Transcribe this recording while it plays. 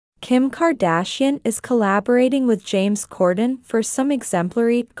Kim Kardashian is collaborating with James Corden for some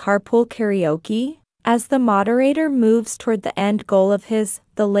exemplary carpool karaoke as the moderator moves toward the end goal of his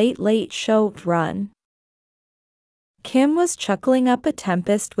The Late Late Show run. Kim was chuckling up a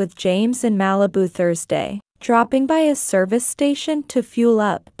tempest with James in Malibu Thursday, dropping by a service station to fuel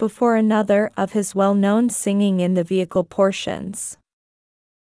up before another of his well-known singing in the vehicle portions.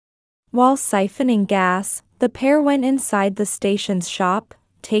 While siphoning gas, the pair went inside the station's shop,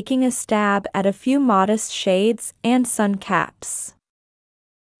 taking a stab at a few modest shades and sun caps.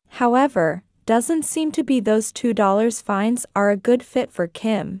 However, doesn't seem to be those $2 fines are a good fit for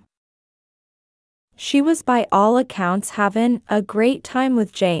Kim. She was by all accounts having a great time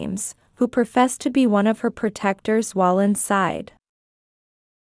with James, who professed to be one of her protectors while inside.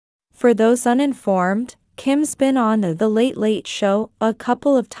 For those uninformed, Kim's been on The Late Late Show a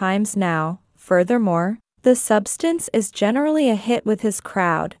couple of times now. Furthermore, the substance is generally a hit with his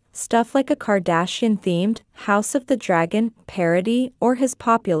crowd, stuff like a Kardashian-themed House of the Dragon parody or his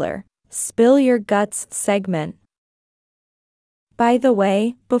popular Spill Your Guts segment. By the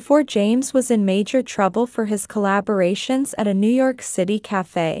way, before James was in major trouble for his collaborations at a New York City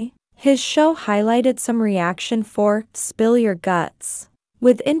cafe, his show highlighted some reaction for Spill Your Guts,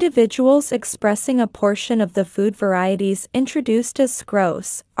 with individuals expressing a portion of the food varieties introduced as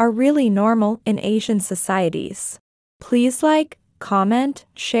gross are really normal in Asian societies. Please like, comment,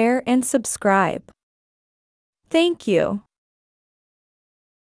 share and subscribe. Thank you.